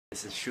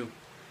This is true.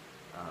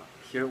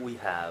 Here we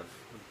have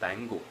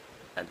bánh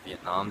at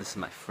Vietnam. This is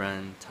my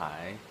friend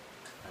Tai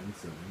and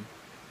Zoom.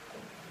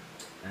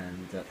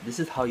 And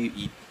this is how you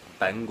eat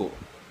bánh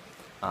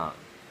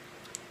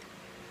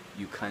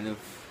you kind of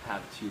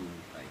have to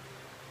like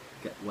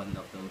get one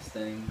of those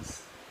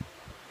things,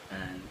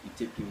 and you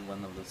dip in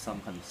one of those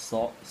some kind of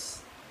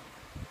sauce,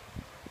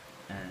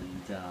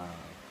 and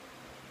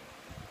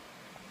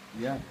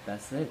yeah,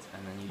 that's it.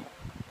 And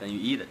then you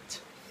eat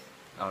it.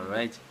 All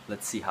right,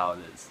 let's see how it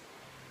is.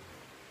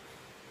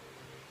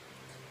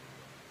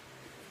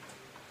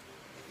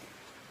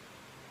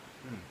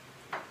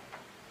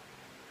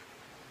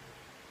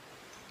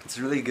 It's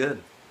really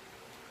good.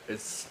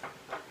 It's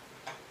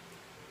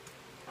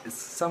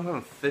some kind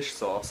of fish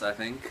sauce, I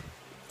think.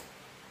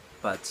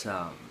 But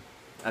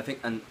I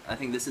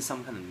think this is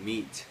some kind of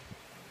meat.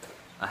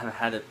 I haven't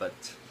had it,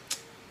 but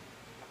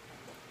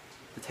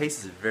the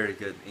taste is very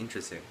good,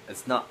 interesting.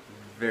 It's not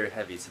very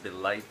heavy, it's a bit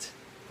light,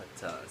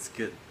 but it's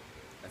good.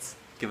 Let's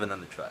give it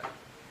another try.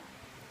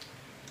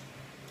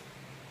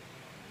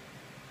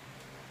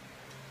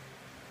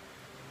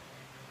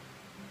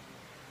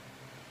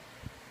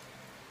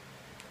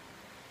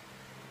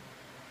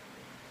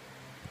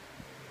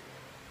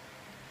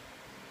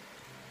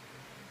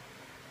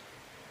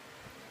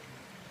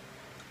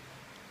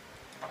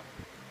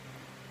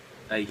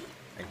 I,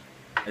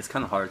 it's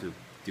kind of hard to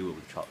do it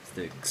with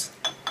chopsticks.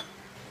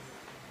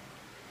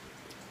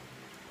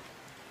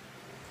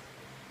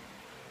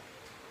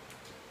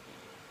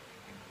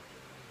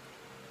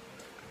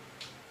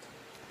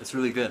 It's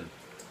really good.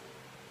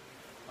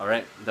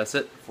 Alright, that's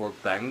it for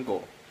bánh,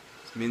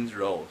 mint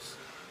rolls.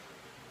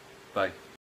 Bye.